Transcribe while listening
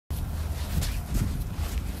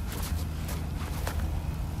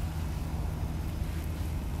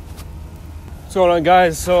What's going on,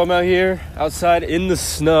 guys? So I'm out here outside in the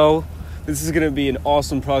snow. This is gonna be an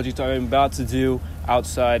awesome project I'm about to do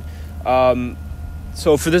outside.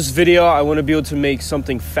 So for this video, I want to be able to make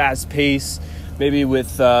something fast-paced, maybe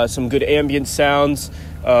with some good ambient sounds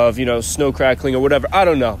of, you know, snow crackling or whatever. I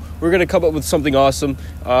don't know. We're gonna come up with something awesome.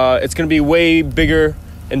 It's gonna be way bigger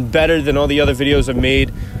and better than all the other videos I've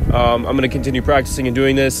made. I'm gonna continue practicing and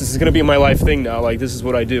doing this. This is gonna be my life thing now. Like, this is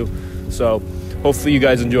what I do. So hopefully you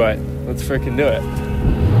guys enjoy it. Let's freaking do it.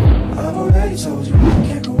 I've already told you, I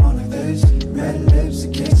can't go on like this. Red lips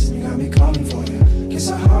and kiss, and you got me calling for you.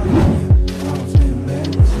 Guess I hardly knew you. I've been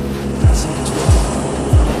mad. That's like it's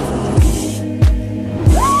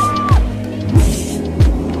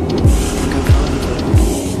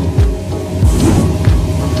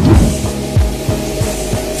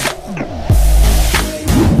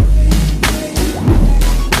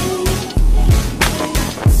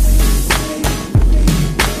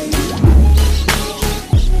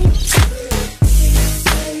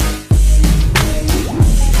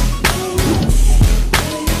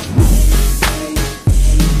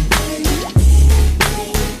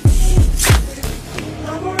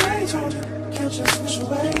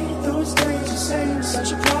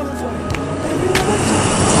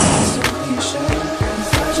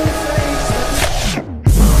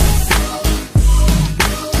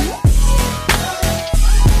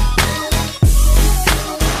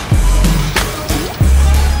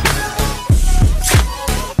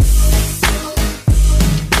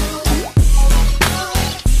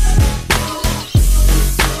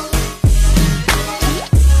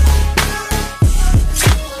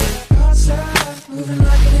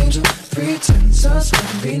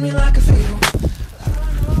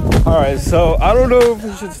Alright, so I don't know if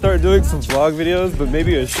we should start doing some vlog videos, but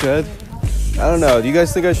maybe I should. I don't know. Do you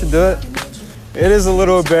guys think I should do it? It is a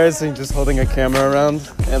little embarrassing just holding a camera around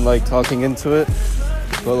and like talking into it.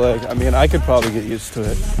 But like, I mean, I could probably get used to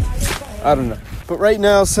it. I don't know. But right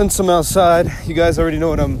now, since I'm outside, you guys already know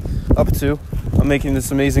what I'm up to. I'm making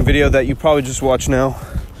this amazing video that you probably just watched now.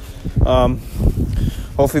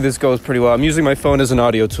 Hopefully this goes pretty well. I'm using my phone as an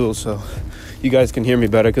audio tool, so you guys can hear me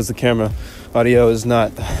better because the camera audio is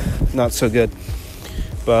not so good.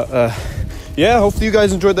 But yeah, hopefully you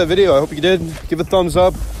guys enjoyed that video. I hope you did. Give a thumbs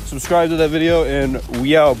up, subscribe to that video, and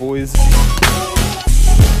we out, boys.